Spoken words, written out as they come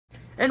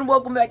And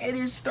welcome back. It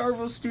is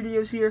Starville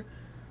Studios here.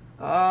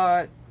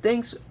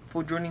 Thanks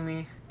for joining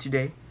me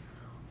today.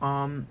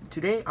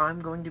 Today I'm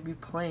going to be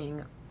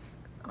playing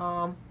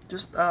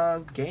just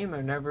a game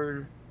I've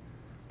never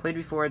played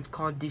before. It's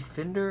called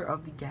Defender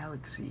of the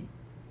Galaxy.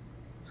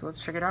 So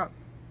let's check it out.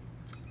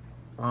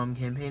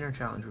 Campaign or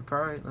challenge? We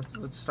probably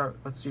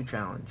let's do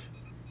challenge.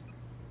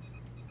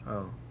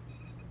 Oh.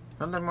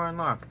 Nothing more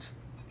unlocked.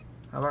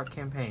 How about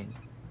campaign?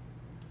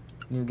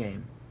 New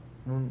game.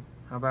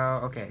 How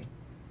about okay.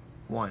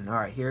 1.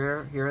 Alright,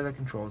 here are the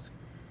controls.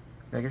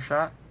 Mega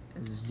Shot,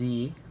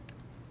 Z.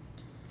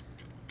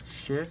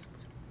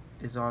 Shift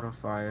is auto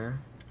fire.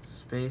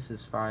 Space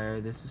is fire.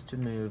 This is to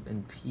move,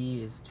 and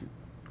P is to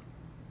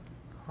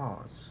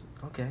pause.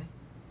 Okay.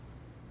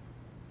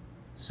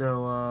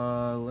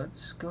 So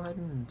let's go ahead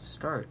and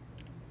start.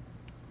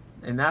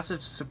 A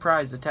massive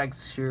surprise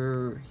attacks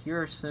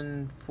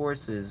Hircine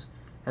forces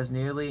has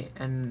nearly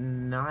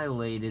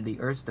annihilated the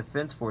Earth's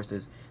defense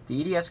forces.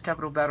 The EDF's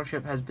capital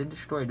battleship has been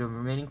destroyed. The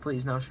remaining fleet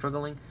is now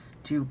struggling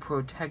to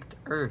protect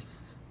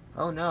Earth.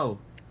 Oh no!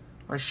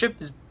 Our ship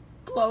is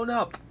blown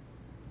up!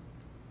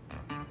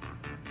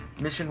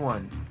 Mission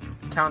 1.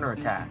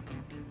 Counterattack.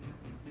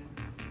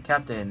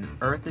 Captain,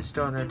 Earth is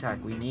still under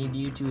attack. We need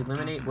you to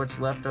eliminate what's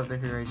left of the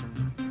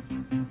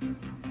Hircine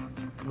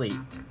fleet.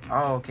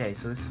 Oh, okay,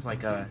 so this is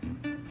like a...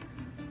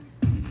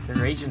 The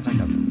Hircine's like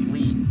a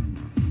fleet.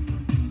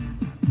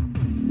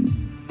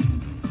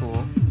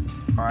 Cool.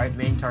 Alright,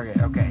 main target.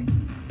 Okay.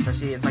 So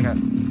see, it's like a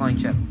flying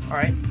ship.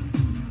 Alright.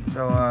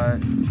 So,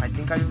 I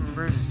think I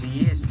remember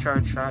Z is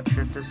charge shot,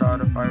 shift is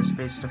auto fire,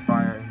 space to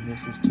fire, and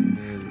this is to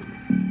move.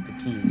 The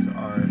keys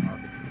are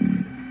obviously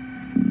move.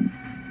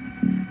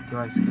 Do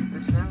I skip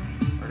this now?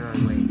 Or do I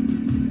wait?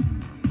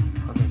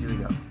 Okay, here we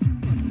go.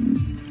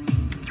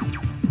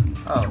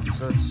 Oh,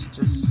 so it's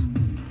just...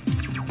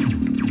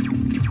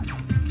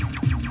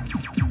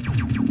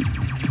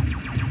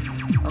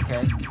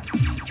 Okay.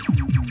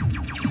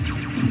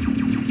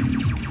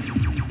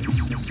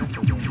 It's a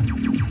simple game.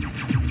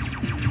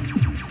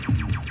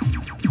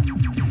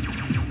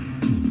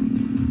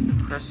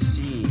 Press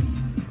C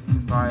to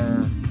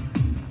fire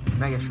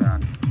Mega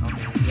Shot.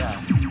 Okay,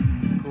 yeah.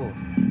 Cool.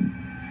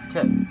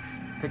 Tip.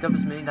 Pick up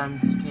as many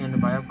diamonds as you can to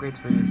buy upgrades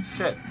for your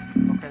ship.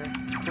 Okay,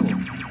 cool.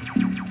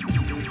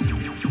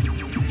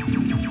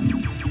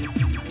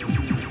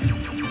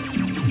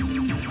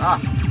 Ah!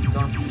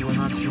 You will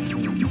not shoot me.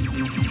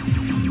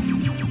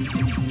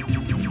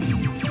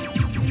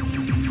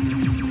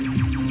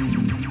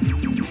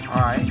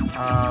 Alright,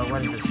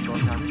 what is this?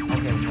 Going down?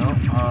 Okay, no,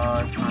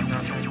 I'm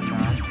not trying to do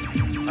that.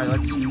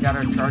 Alright, we got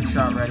our charge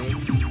shot ready.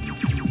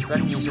 Let's go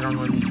ahead and use it on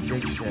one of these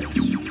big ships.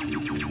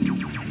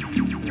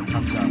 And it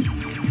comes up.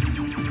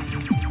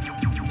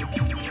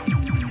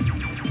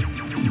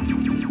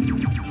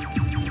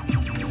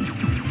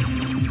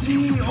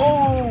 See?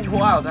 Oh,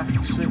 wow, that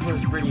actually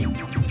was pretty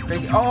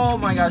crazy. Oh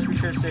my gosh, we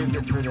should have saved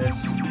it for this.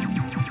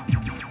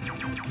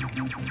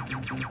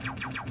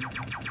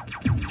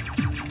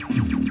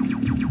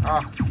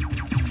 Ah.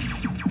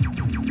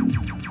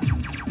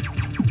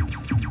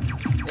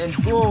 And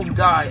boom,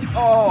 die.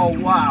 Oh,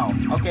 wow.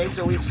 Okay,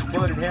 so we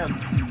exploded him.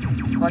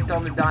 Collect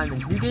all the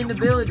diamonds. New gained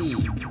ability.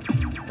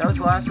 That was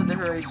the last of the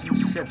Hircine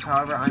ships.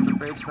 However, I'm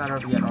afraid it's not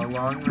over yet. Our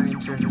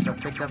long-range searchers have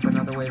picked up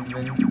another wave of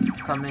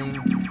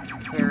incoming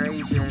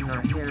Hircine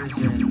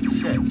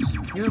ships.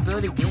 New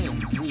ability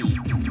gained. Z.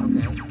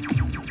 Okay.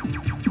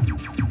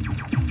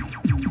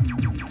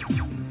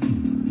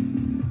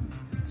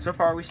 So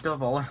far, we still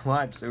have all our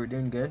lives, so we're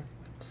doing good.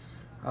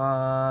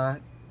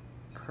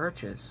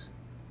 Purchase.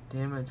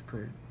 Damage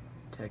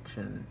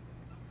protection.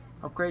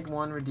 Upgrade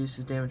 1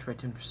 reduces damage by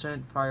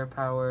 10%.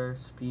 Firepower,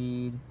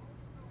 speed,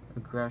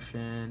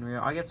 aggression.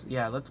 I guess,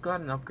 yeah, let's go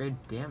ahead and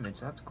upgrade damage.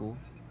 That's cool.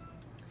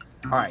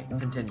 Alright,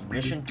 continue.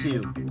 Mission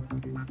 2.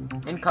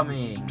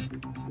 Incoming.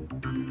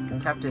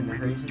 Captain, the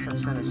Hircines have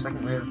sent a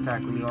second wave of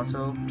attack. We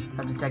also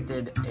have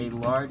detected a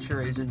large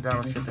Hircine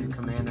battleship in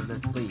command of their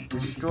fleet.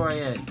 Destroy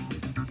it.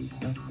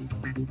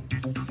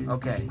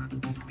 Okay.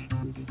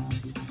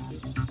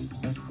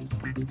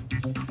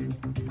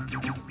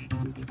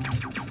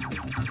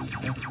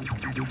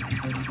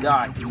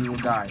 Die. You will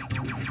die.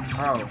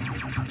 Oh.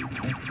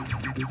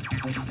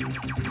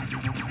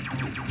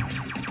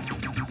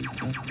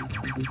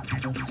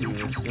 Let's see,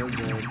 we're still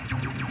good.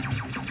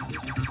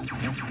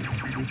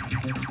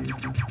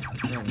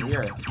 Man,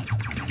 we're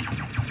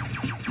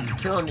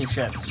killing these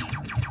ships.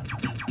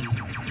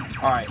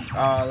 Alright,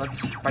 let's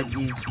fight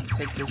these.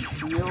 Take the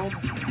shield.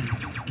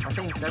 I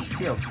think that's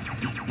shields.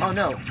 Oh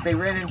no, they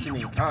ran into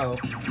me. Oh.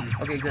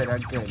 Okay, good,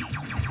 good.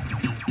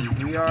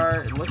 We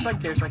are, it looks like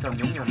there's like a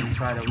mini on the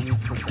side. Are we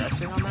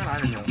progressing on that? I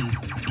don't know.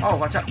 Oh,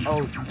 watch out.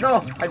 Oh,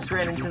 no! I just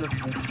ran into the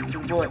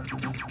bullet.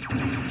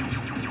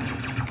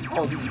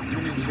 Oh, these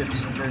mini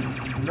ships, they're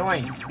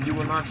annoying. You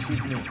will not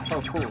shoot me.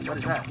 Oh, cool. What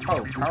is that?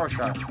 Oh, power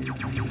shot.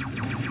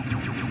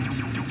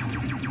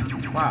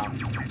 Wow.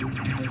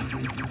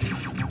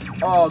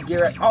 Oh,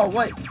 Garrett. Oh,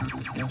 what?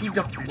 He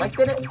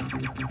deflected it?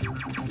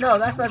 No,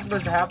 that's not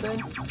supposed to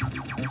happen.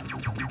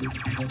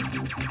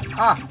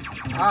 Ah!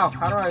 Ow,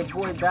 how do I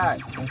avoid that?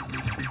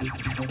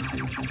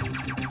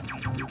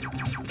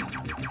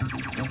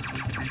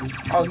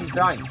 Oh, he's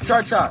dying.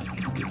 Charge shot!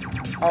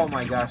 Oh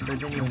my gosh, they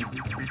didn't even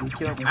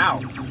kill him.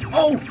 Ow!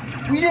 Oh!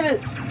 We did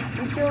it!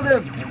 We killed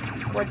him!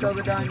 Collect all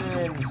the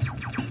diamonds!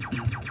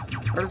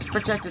 Earth's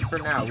protected for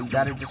now. We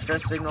got a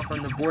distress signal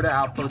from the border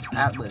outpost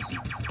Atlas.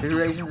 The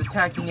Eurasians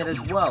attacking it as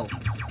well.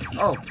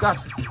 Oh gosh,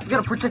 we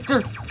gotta protect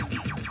Earth!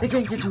 They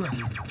can't get to it!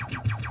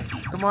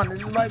 Come on,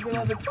 this is my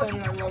beloved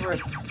planet. I love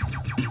Earth.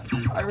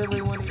 I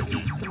really want to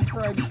eat some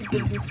fried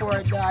chicken before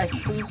I die.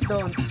 Please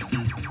don't.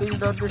 Please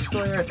don't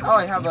destroy Earth. Oh,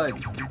 I have a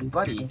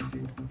buddy.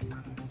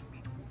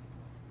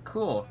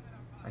 Cool.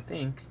 I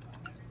think.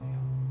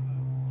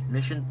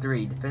 Mission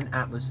 3. Defend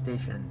Atlas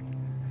Station.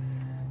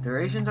 The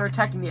Eurasians are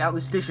attacking the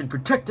Atlas Station.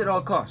 Protect at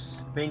all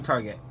costs. Main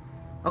target.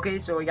 Okay,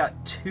 so we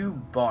got 2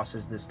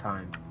 bosses this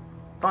time.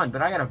 Fun,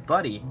 but I got a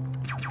buddy.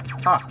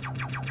 Ha.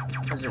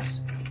 What's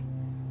this?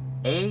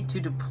 A to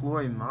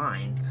deploy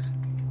mines.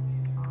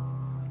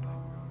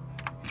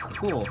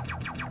 Cool.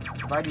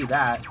 If I do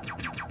that...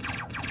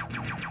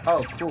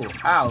 Oh, cool.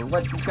 Ow,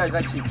 what? These guys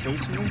actually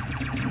chase me?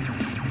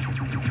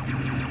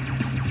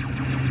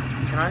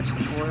 Can I just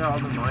deploy all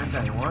the mines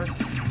I want?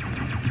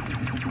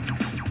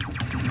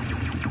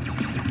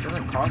 It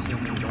doesn't cost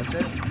anything, does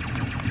it?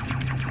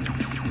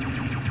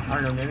 I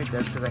don't know, maybe it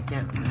does because I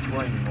can't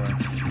deploy anymore.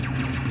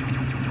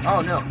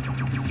 Oh, no.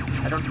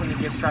 I don't want to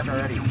get shot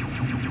already.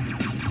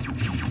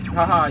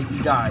 Haha,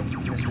 you die,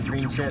 Mr.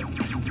 Green Chip.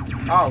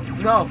 Oh,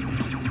 no!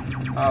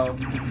 Oh.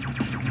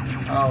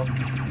 Oh.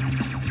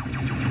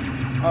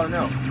 Oh,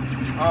 no.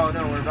 Oh,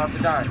 no, we're about to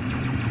die.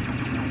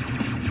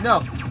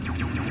 No!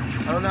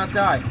 I will not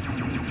die.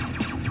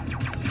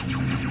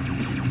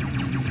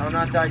 I will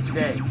not die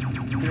today.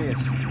 Give me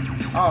this.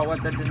 Oh,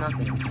 what? That did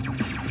nothing.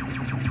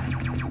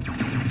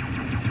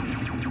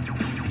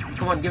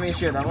 Come on, give me a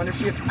shield. I want a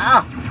shield.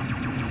 Ah!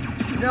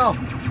 No!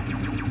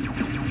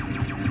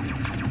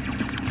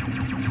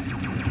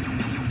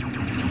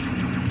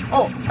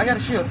 Oh, I got a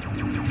shield.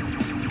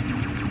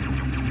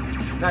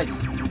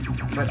 Nice.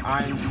 But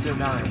I'm still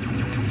dying.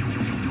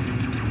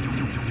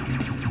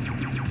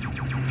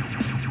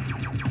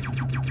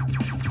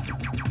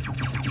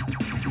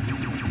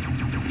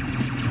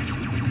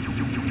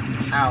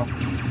 Ow.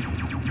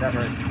 That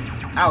hurt.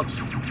 Ouch.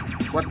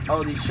 What?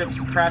 Oh, these ships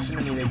crash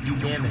into me. They do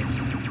damage.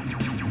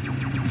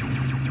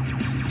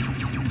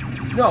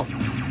 No!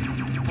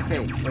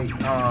 Okay, wait,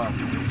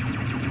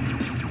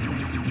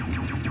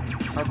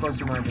 how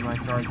close am I to my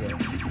target?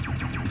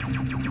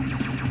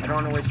 I don't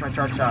want to waste my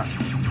charge shot.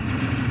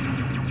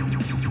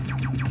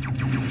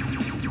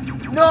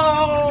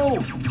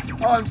 No!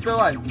 Oh, I'm still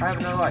alive. I have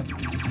another life.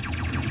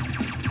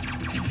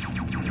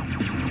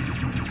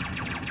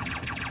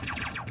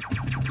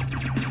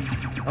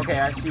 Okay,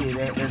 I see.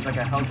 There's like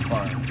a health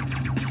bar.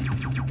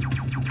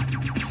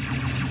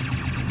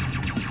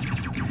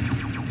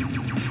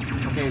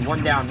 Okay,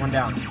 one down, one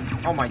down.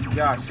 Oh my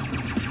gosh.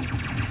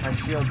 My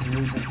shield's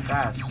losing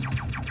fast.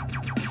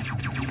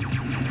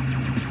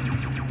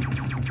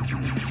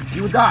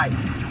 You will die!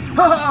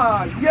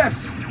 Haha!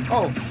 Yes!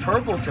 Oh,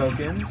 purple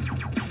tokens.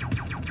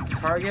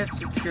 Target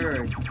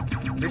secured.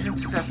 Mission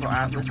successful.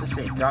 Atlas is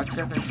safe. Dog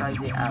chef inside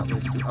the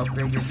Atlas to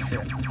upgrade your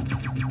ship.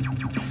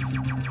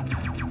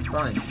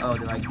 Fun. Oh,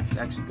 did I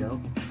actually go?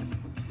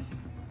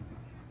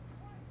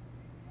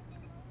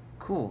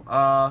 Cool.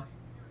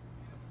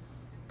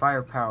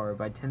 Firepower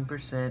by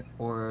 10%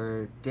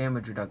 or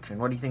damage reduction.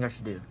 What do you think I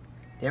should do?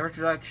 Damage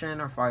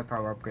reduction or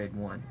firepower upgrade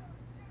 1?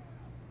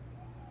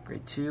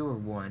 Upgrade 2 or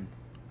 1?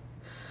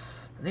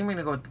 I think I'm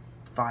gonna go with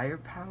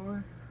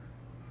firepower.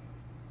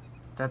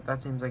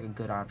 That seems like a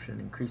good option.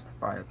 Increase the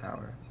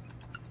firepower.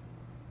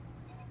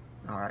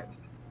 Alright.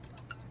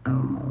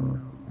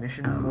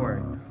 Mission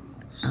 4.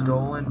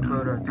 Stolen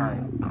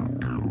prototype.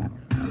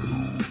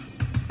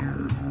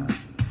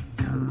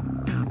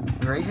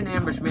 The Eurasian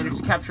ambush managed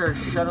to capture a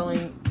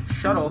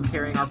shuttle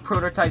carrying our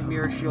prototype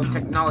mirror shield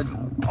technology.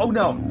 Oh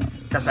no!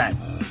 That's bad.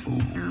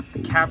 The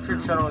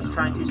captured shuttle is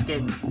trying to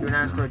escape through an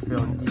asteroid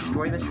field.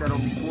 Destroy the shuttle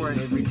before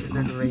it reaches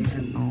the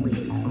Eurasian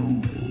fleet.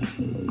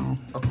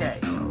 Okay.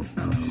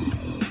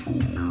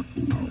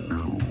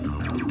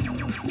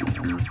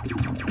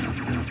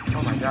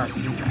 Oh my gosh,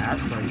 these are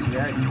asteroids.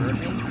 Yeah, it hurt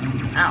me.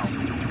 Ow.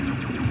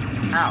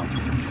 Ow.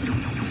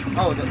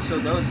 Oh, so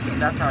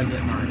that's how I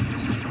get mines.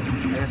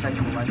 I guess I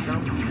collect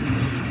them.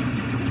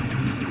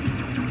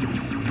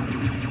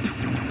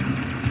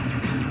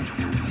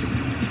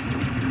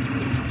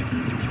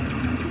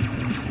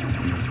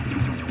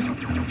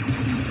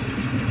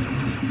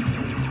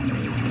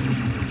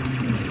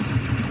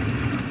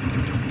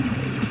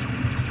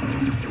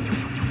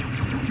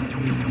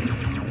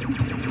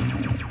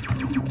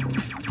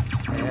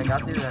 Okay, I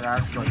got through that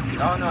asteroid.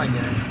 Oh no, I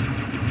didn't.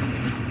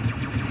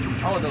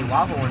 Oh, the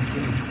lava ones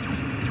give me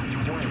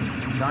coins,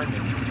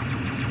 diamonds.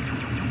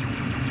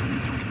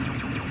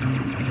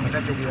 I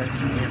bet they do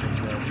extra damage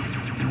though.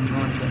 I'm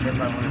going to get hit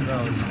by one of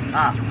those.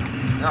 Ah!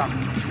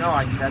 No,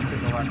 that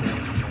took a lot of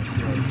damage from my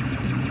shield.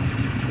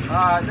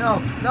 Ah, no!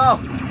 No!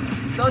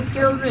 Don't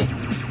kill me!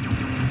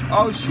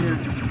 Oh, shoot.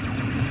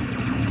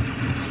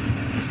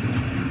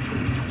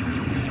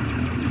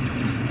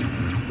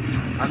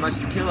 I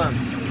must kill him.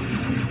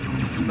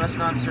 He must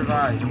not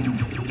survive.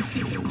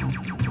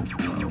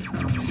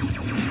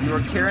 You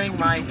are carrying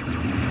my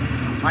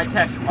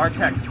tech, our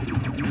tech.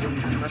 You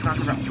must not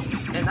survive.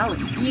 And that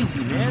was easy,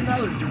 man. That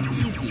was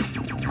easy.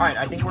 Alright,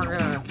 I think we're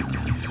gonna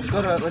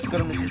let's go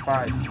to mission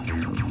 5.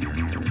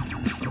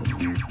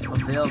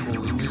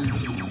 Available. We need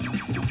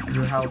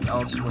your help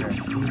elsewhere.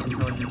 Fleet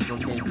intelligence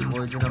located the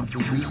origin of the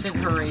recent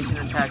Eurasian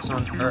attacks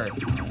on Earth.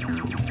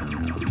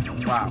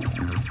 Wow.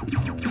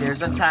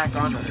 There's an attack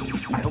on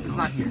Earth. I hope it's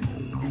not here.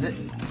 Is it?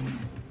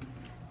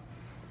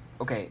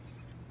 Okay.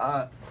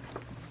 I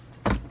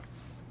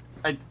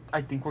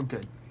think we're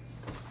good.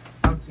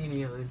 I don't see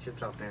any alien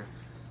ships out there.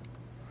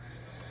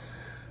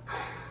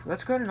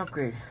 Let's go ahead and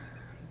upgrade.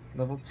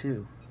 Level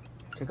 2.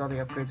 Take all the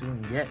upgrades we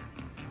can get.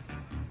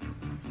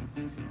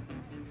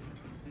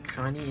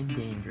 Shiny and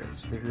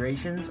dangerous. The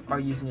Eurasians are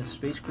using a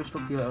space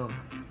crystal field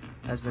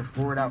as their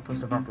forward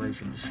outpost of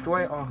operation.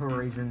 Destroy all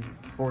Horizon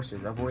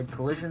forces. Avoid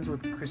collisions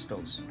with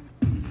crystals.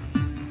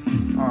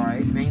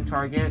 Alright, main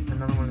target.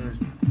 Another one of those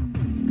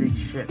big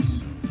ships.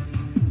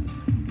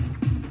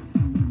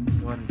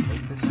 Go ahead and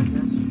take this, I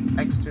guess.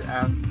 X to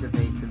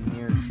activate the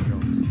mirror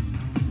shield.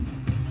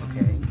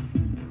 Okay.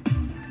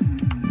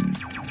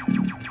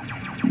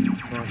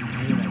 Well,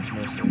 Xeonites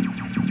mostly.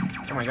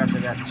 Oh my gosh, I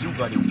got 2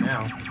 buddies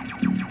now.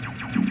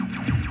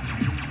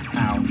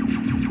 Ow.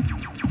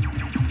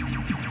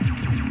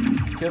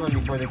 Kill them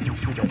before they can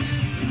shoot us.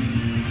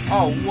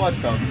 Oh, what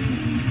the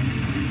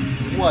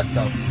flip?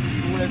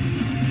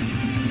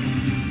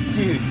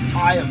 Dude,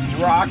 I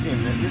am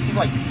rocking. This is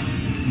like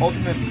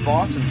ultimate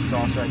bossum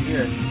sauce right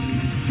here.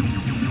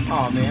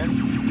 Oh man.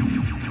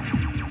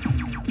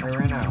 I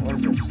ran out. What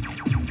is this?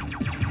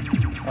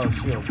 Oh,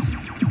 shields.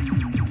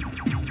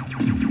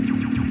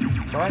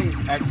 So I use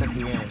X at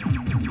the end.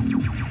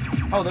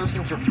 Oh, those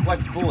things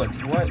reflect bullets.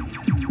 What?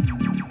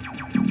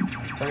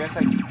 So I guess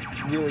I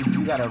really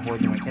do gotta avoid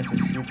them. I can't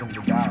just shoot them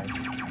to die.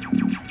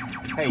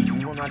 Hey,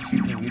 you will not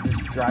shoot me. You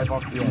just drive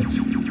off the edge.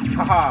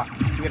 Haha!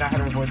 Figured out how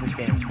to avoid this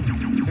game.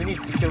 Who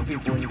needs to kill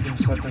people when you can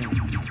just let them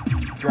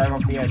drive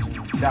off the edge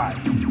and die?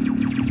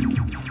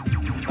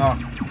 Oh.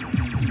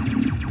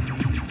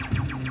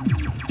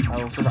 I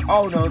will sort of.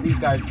 Oh no, these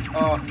guys.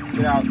 Oh,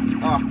 get out.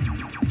 Oh,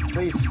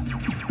 please.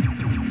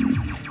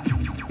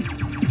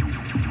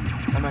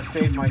 I must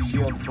save my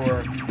shield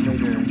for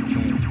later in the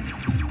game.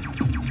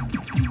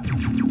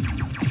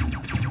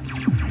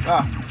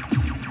 Ah.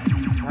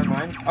 My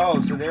mines?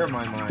 Oh, so they're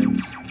my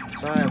mines.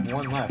 So I have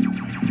 1 left.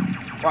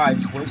 Wow, I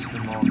just wasted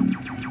them all.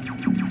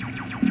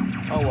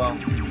 Oh well.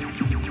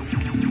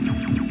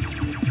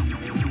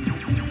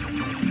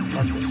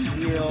 Got the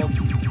shield.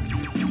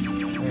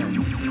 There.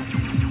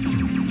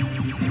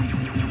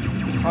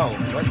 Oh,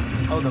 what?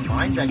 Oh, the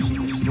mines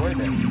actually destroyed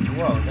them.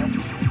 Whoa, that's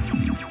cool.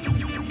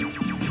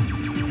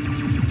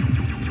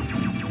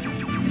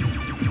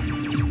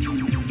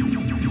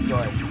 Go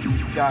ahead.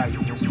 Die, you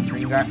Mr.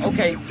 Green guy.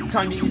 Okay,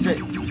 time to use it.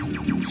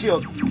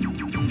 Shield.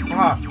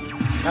 Haha.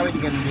 Now what are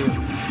you gonna do?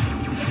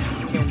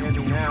 You can't hit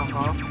me now,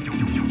 huh?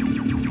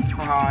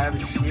 Haha, I have a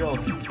shield.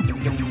 What are you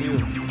gonna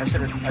do? I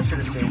should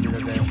have saved it a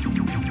bit.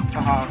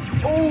 Haha.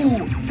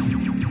 Oh!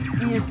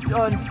 He is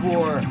done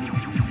for.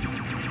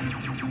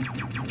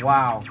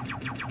 Wow.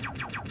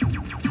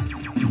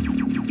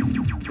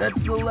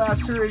 That's the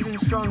last Eurasian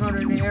stronghold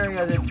in the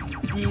area. The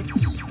deep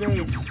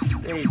space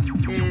is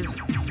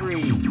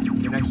free.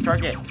 Your next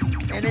target.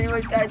 And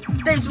anyways, guys,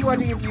 thanks for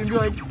watching if you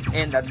enjoyed.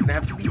 And that's gonna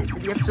have to be it for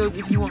the episode.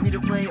 If you want me to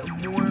play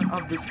more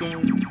of this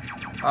game,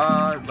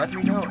 let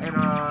me know, and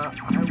I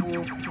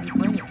will continue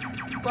playing it.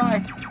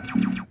 Bye.